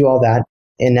 So once you do all that,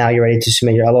 and now you're ready to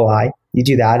submit your LOI, you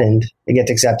do that and it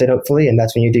gets accepted, hopefully, and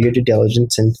that's when you do your due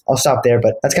diligence. And I'll stop there,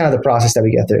 but that's kind of the process that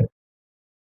we go through.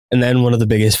 And then one of the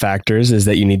biggest factors is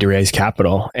that you need to raise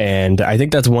capital. And I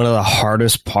think that's one of the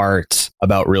hardest parts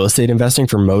about real estate investing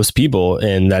for most people,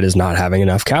 and that is not having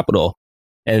enough capital.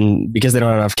 And because they don't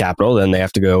have enough capital, then they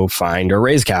have to go find or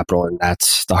raise capital. And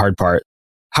that's the hard part.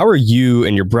 How are you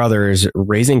and your brothers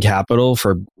raising capital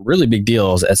for really big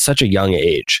deals at such a young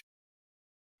age?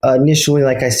 Initially,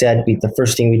 like I said, the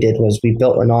first thing we did was we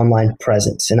built an online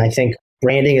presence. And I think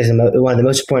branding is one of the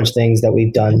most important things that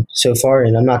we've done so far.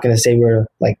 And I'm not going to say we're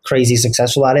like crazy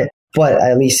successful at it, but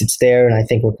at least it's there. And I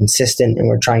think we're consistent and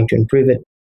we're trying to improve it.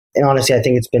 And honestly, I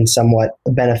think it's been somewhat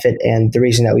a benefit and the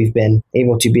reason that we've been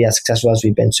able to be as successful as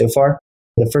we've been so far.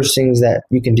 The first things that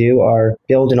you can do are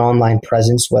build an online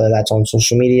presence, whether that's on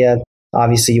social media.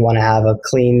 Obviously, you want to have a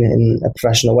clean and a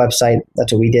professional website.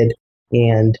 That's what we did.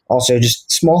 And also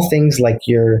just small things like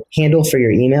your handle for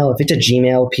your email. If it's a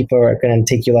Gmail, people are going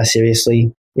to take you less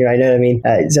seriously. You know what I mean?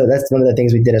 So that's one of the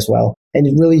things we did as well.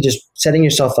 And really just setting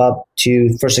yourself up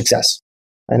for success.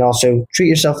 And also treat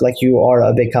yourself like you are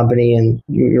a big company and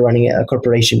you're running a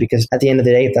corporation, because at the end of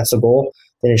the day, if that's the goal,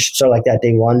 then it should start like that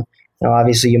day one. Now,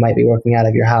 obviously, you might be working out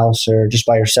of your house or just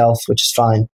by yourself, which is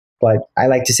fine. But I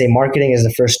like to say marketing is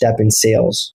the first step in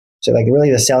sales. So like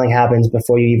really the selling happens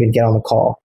before you even get on the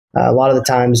call. A lot of the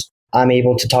times I'm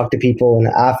able to talk to people, and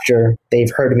after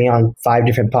they've heard me on 5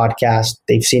 different podcasts,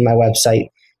 they've seen my website,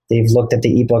 they've looked at the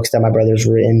ebooks that my brother's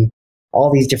written,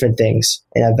 all these different things.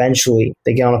 And eventually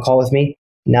they get on a call with me.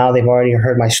 Now they've already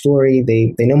heard my story.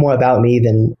 They know more about me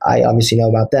than I obviously know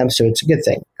about them. So it's a good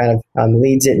thing. Kind of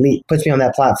puts me on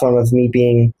that platform of me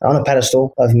being on a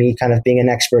pedestal of me kind of being an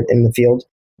expert in the field,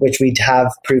 which we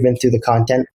have proven through the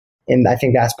content. And I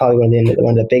think that's probably one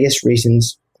of the biggest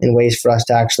reasons and ways for us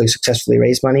to actually successfully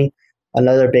raise money.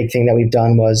 Another big thing that we've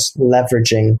done was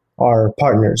leveraging our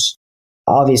partners.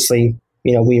 Obviously,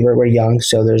 we're young,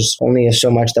 so there's only so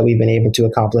much that we've been able to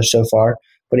accomplish so far.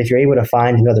 But if you're able to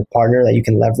find another partner that you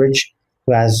can leverage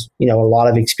who has, a lot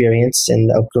of experience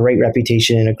and a great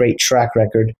reputation and a great track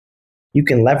record, you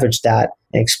can leverage that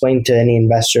and explain to any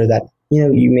investor that,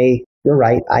 you're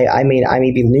right. I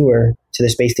may be newer to the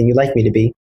space than you'd like me to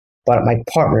be, but my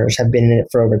partners have been in it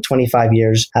for over 25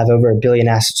 years, have over $1 billion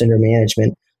assets under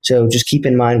management. So just keep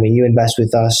in mind, when you invest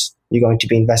with us, you're going to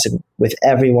be invested with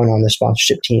everyone on the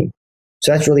sponsorship team.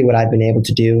 So that's really what I've been able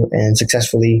to do, and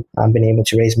successfully been able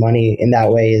to raise money in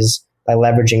that way is by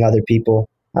leveraging other people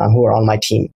who are on my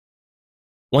team.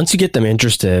 Once you get them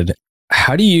interested,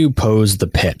 how do you pose the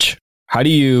pitch? How do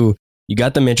you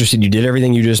got them interested? You did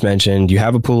everything you just mentioned. You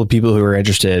have a pool of people who are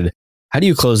interested. How do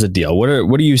you close the deal? What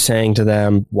are you saying to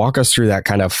them? Walk us through that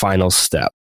kind of final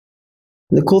step.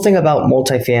 The cool thing about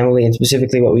multifamily, and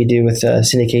specifically what we do with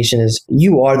syndication, is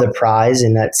you are the prize.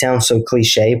 And that sounds so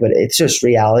cliche, but it's just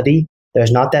reality.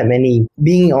 There's not that many.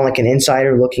 Being on like an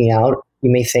insider looking out,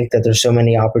 you may think that there's so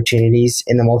many opportunities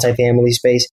in the multifamily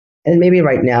space. And maybe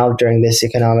right now, during this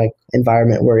economic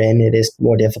environment we're in, it is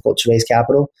more difficult to raise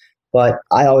capital. But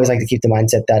I always like to keep the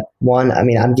mindset that, one,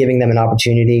 I'm giving them an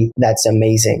opportunity that's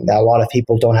amazing, that a lot of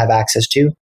people don't have access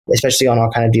to, especially on our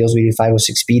kind of deals. We do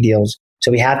 506B deals.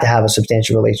 So we have to have a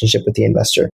substantial relationship with the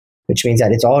investor, which means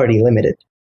that it's already limited.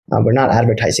 We're not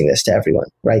advertising this to everyone,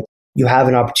 right? You have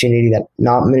an opportunity that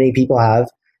not many people have.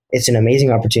 It's an amazing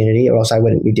opportunity, or else I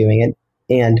wouldn't be doing it.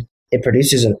 And it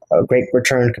produces a great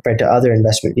return compared to other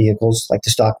investment vehicles like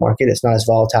the stock market. It's not as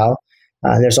volatile.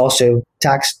 And there's also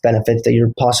tax benefits that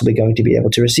you're possibly going to be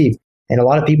able to receive. And a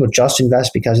lot of people just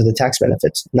invest because of the tax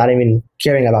benefits, not even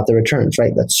caring about the returns,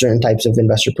 right? That's certain types of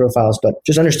investor profiles. But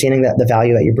just understanding that the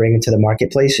value that you're bringing to the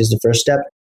marketplace is the first step.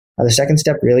 The second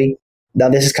step, really, now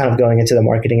this is kind of going into the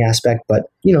marketing aspect, but,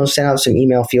 send out some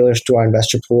email feelers to our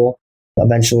investor pool.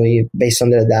 Eventually, based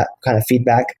on that kind of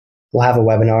feedback, we'll have a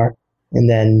webinar. And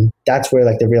then that's where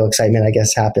like the real excitement, I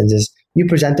guess, happens is you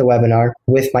present the webinar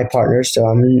with my partners. So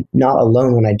I'm not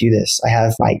alone when I do this. I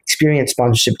have my experienced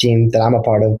sponsorship team that I'm a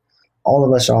part of. All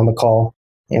of us are on the call,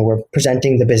 and we're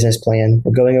presenting the business plan.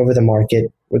 We're going over the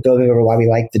market. We're going over why we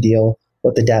like the deal,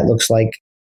 what the debt looks like,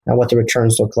 and what the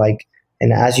returns look like.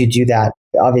 And as you do that,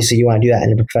 obviously you want to do that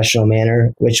in a professional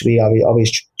manner, which we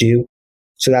always do.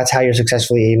 So that's how you're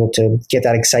successfully able to get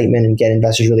that excitement and get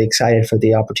investors really excited for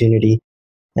the opportunity.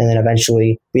 And then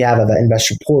eventually we have an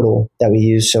investor portal that we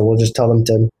use. So we'll just tell them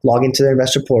to log into their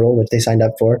investor portal, which they signed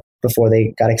up for before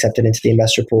they got accepted into the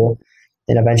investor pool.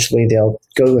 And eventually they'll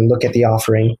go and look at the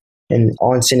offering. And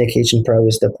on Syndication Pro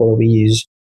is the portal we use.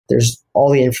 There's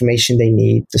all the information they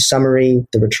need, the summary,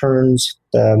 the returns,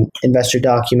 the investor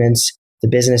documents, the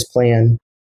business plan,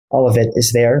 all of it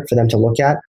is there for them to look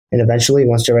at. And eventually,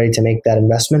 once they're ready to make that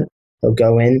investment, they'll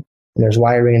go in and there's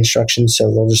wiring instructions. So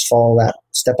they'll just follow that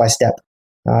step by step,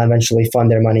 eventually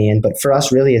fund their money in. But for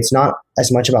us, really, it's not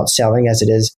as much about selling as it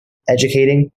is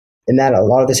educating. And that a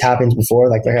lot of this happens before,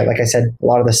 like I said, a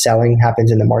lot of the selling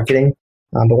happens in the marketing.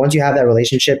 But once you have that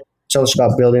relationship, it's also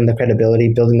about building the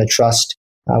credibility, building the trust,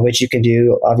 which you can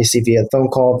do obviously via phone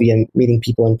call, via meeting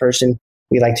people in person.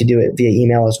 We like to do it via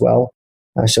email as well.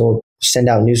 So we'll send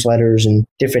out newsletters and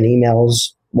different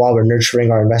emails while we're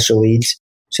nurturing our investor leads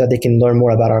so that they can learn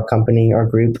more about our company, our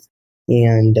group,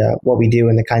 and what we do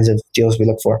and the kinds of deals we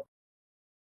look for.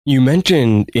 You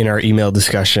mentioned in our email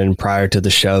discussion prior to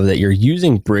the show that you're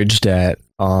using bridge debt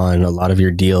on a lot of your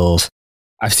deals.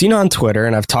 I've seen on Twitter,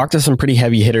 and I've talked to some pretty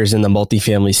heavy hitters in the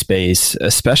multifamily space,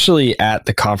 especially at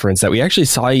the conference that we actually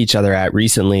saw each other at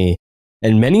recently.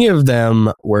 And many of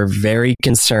them were very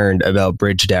concerned about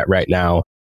bridge debt right now.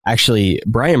 Actually,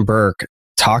 Brian Burke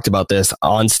talked about this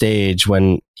on stage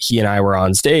when he and I were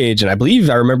on stage. And I believe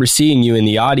I remember seeing you in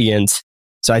the audience.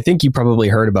 So I think you probably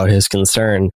heard about his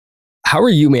concern. How are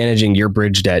you managing your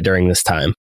bridge debt during this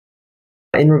time?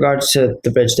 In regards to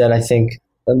the bridge debt, I think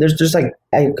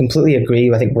I completely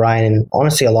agree. I think Brian, and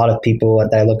honestly, a lot of people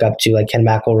that I look up to, like Ken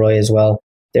McElroy as well,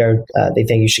 they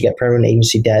think you should get permanent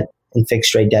agency debt and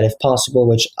fixed rate debt if possible,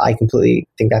 which I completely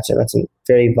think that's a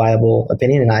very viable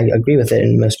opinion. And I agree with it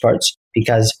in most parts,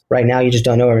 because right now you just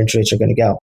don't know where interest rates are going to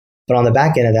go. But on the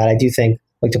back end of that, I do think,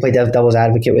 like, to play devil's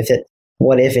advocate with it,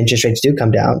 what if interest rates do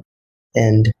come down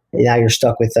and now you're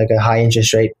stuck with like a high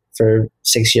interest rate for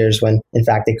 6 years when in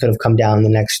fact they could have come down in the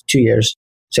next 2 years?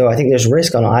 So I think there's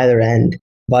risk on either end.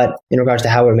 But in regards to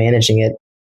how we're managing it,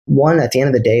 one, at the end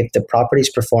of the day, if the property's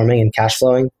performing and cash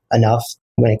flowing enough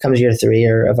when it comes year 3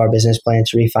 of our business plan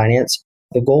to refinance,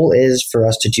 the goal is for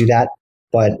us to do that.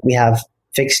 But we have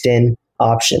fixed in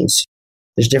options.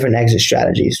 There's different exit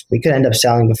strategies. We could end up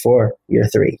selling before year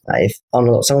 3. If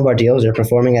on some of our deals are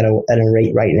performing at a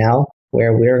rate right now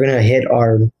where we're going to hit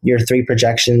our year 3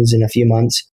 projections in a few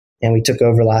months. And we took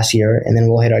over last year, and then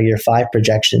we'll hit our year 5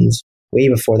 projections way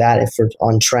before that if we're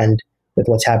on trend with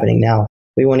what's happening now.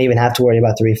 We won't even have to worry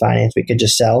about the refinance. We could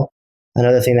just sell.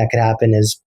 Another thing that could happen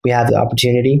is we have the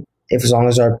opportunity, if as long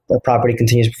as our property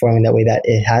continues performing that way that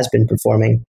it has been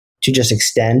performing, to just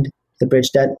extend the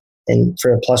bridge debt and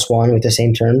for a +1 with the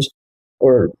same terms,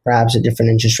 or perhaps a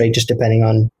different interest rate, just depending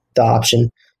on the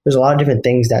option. There's a lot of different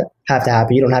things that have to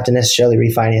happen. You don't have to necessarily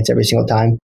refinance every single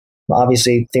time.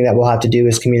 Obviously, the thing that we'll have to do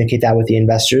is communicate that with the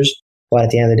investors. But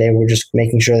at the end of the day, we're just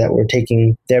making sure that we're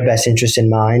taking their best interest in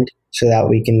mind so that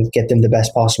we can get them the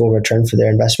best possible return for their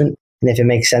investment. And if it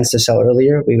makes sense to sell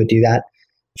earlier, we would do that.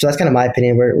 So that's kind of my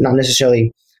opinion. We're not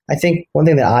necessarily, I think one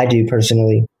thing that I do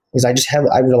personally is I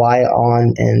rely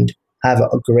on and have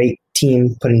a great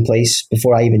team put in place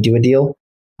before I even do a deal.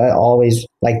 I always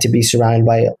like to be surrounded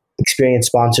by experienced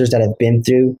sponsors that have been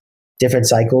through different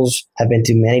cycles, have been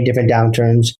through many different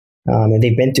downturns, and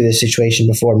they've been through this situation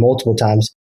before multiple times.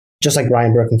 Just like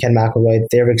Brian Burke and Ken McElroy,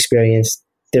 they're experienced.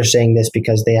 They're saying this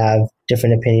because they have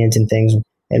different opinions and things.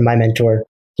 And my mentor,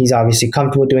 he's obviously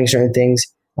comfortable doing certain things,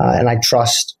 and I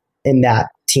trust in that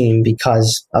team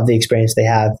because of the experience they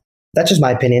have. That's just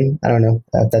my opinion. I don't know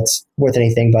if that's worth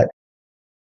anything, but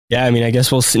yeah, I mean, I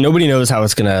guess we'll see. Nobody knows how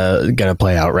it's gonna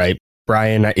play out, right?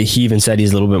 Brian, he even said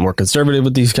he's a little bit more conservative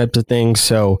with these types of things,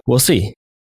 so we'll see.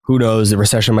 Who knows? The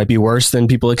recession might be worse than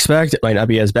people expect. It might not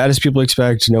be as bad as people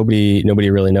expect. Nobody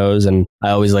really knows. And I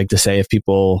always like to say, if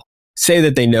people say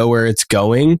that they know where it's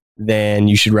going, then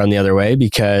you should run the other way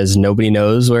because nobody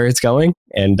knows where it's going.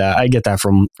 And I get that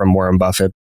from Warren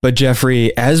Buffett. But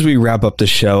Jeffrey, as we wrap up the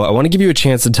show, I want to give you a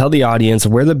chance to tell the audience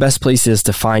where the best place is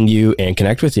to find you and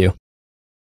connect with you.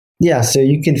 Yeah, so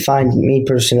you can find me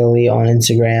personally on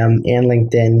Instagram and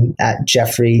LinkedIn at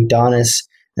Jeffrey Donis.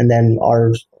 And then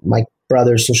my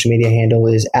brother's social media handle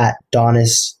is at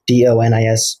Donis,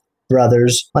 Donis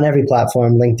Brothers, on every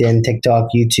platform: LinkedIn, TikTok,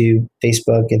 YouTube,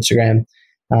 Facebook, Instagram.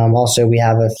 Also, we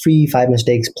have a free 5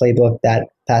 mistakes playbook that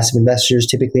passive investors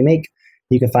typically make.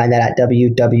 You can find that at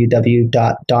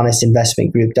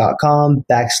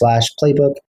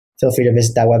www.donisinvestmentgroup.com/playbook. Feel free to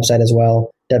visit that website as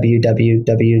well,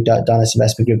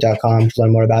 www.donisinvestmentgroup.com, to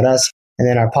learn more about us. And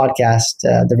then our podcast,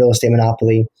 The Real Estate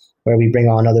Monopoly, where we bring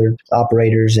on other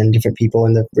operators and different people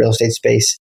in the real estate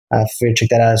space. Feel free to check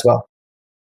that out as well.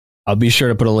 I'll be sure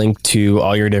to put a link to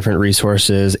all your different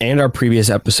resources and our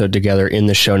previous episode together in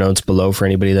the show notes below for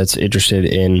anybody that's interested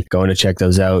in going to check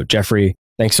those out. Jeffrey,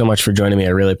 thanks so much for joining me. I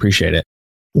really appreciate it.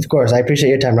 Of course. I appreciate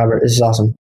your time, Robert. This is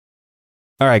awesome.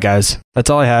 All right, guys. That's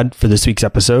all I had for this week's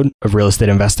episode of Real Estate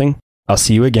Investing. I'll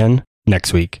see you again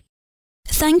next week.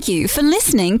 Thank you for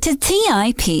listening to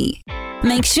TIP.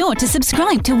 Make sure to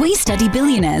subscribe to We Study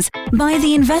Billionaires by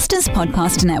the Investors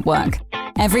Podcast Network.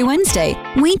 Every Wednesday,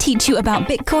 we teach you about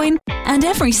Bitcoin, and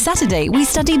every Saturday, we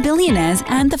study billionaires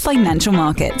and the financial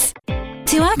markets.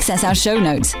 To access our show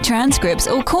notes, transcripts,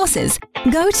 or courses,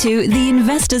 go to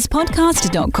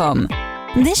theinvestorspodcast.com.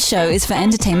 This show is for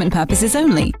entertainment purposes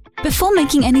only. Before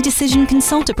making any decision,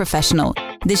 consult a professional.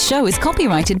 This show is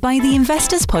copyrighted by the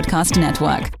Investors Podcast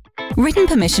Network. Written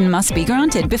permission must be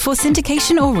granted before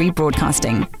syndication or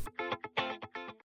rebroadcasting.